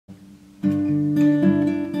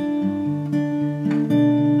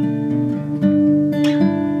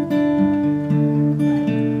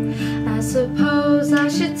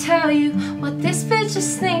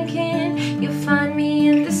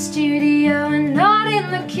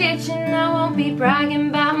in the kitchen. I won't be bragging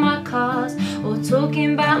about my cars or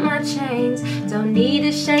talking about my chains. Don't need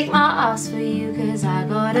to shake my ass for you, cause I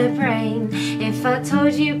got a brain. If I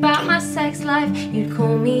told you about my sex life, you'd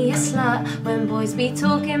call me a slut. When boys be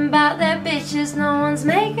talking about their bitches, no one's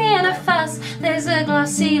making a fuss. There's a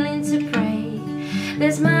glass ceiling to break,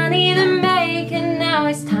 there's money to make, and now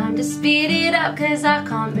it's time to speed it up, cause I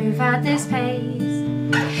can't move at this pace.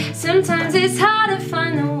 Sometimes it's hard to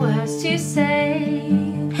find the words to say.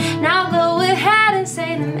 Now go ahead and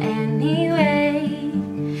say them anyway.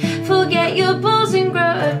 Forget your balls and grow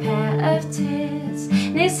a pair of tits.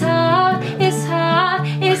 And it's hard, it's hard,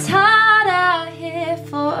 it's hard out here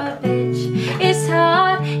for a bitch. It's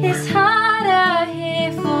hard out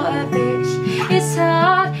here for a bitch. It's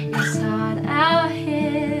hard out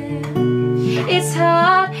here.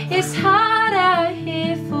 It's hard out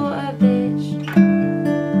here for a bitch.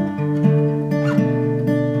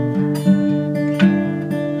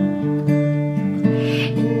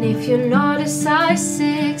 If you're not a size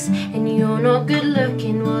 6 and you're not good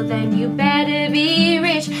looking, well then you better be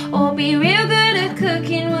rich or be real good at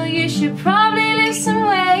cooking. Well, you should probably lose some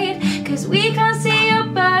weight, cause we can't see your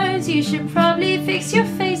bones. You should probably fix your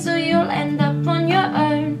face or you'll end up on your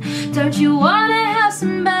own. Don't you wanna have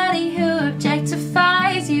somebody who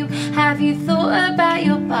objectifies you? Have you thought about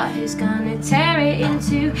your butt, who's gonna tear it in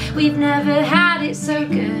two? We've never had it so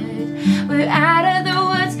good, we're out of the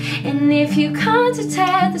woods. And if you can't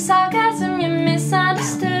detect the sarcasm, you're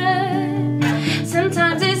misunderstood.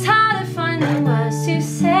 Sometimes it's hard to find the words to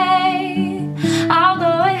say. I'll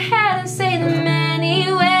go ahead and say them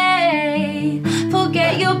anyway.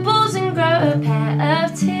 Forget your balls and grow a pair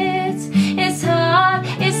of tits. It's hard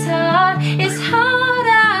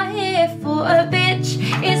out here for a bitch.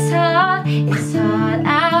 It's hard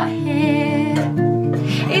out here.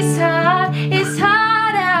 It's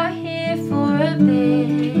hard out here for a bitch.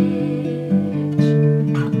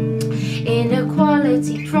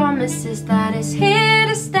 Inequality promises that it's here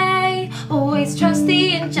to stay. Always trust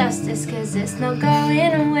the injustice, cause it's not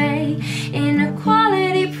going away.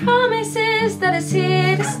 Inequality promises that it's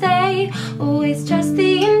here to stay. Always trust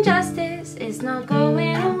the injustice, it's not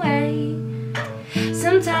going away.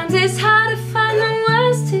 Sometimes it's hard to find the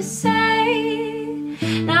words to say.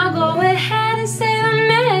 Now go ahead and say them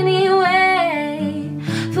anyway.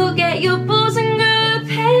 Forget your balls and grow a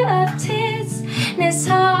pair of tits. And it's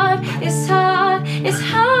hard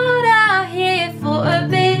out here for a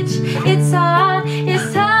bitch. It's hard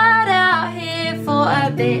out here for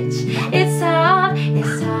a bitch. It's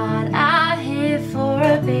hard out here for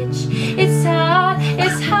a bitch. It's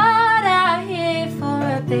hard out here for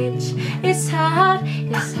a bitch. It's hard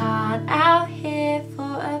out here for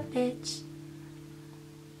a bitch.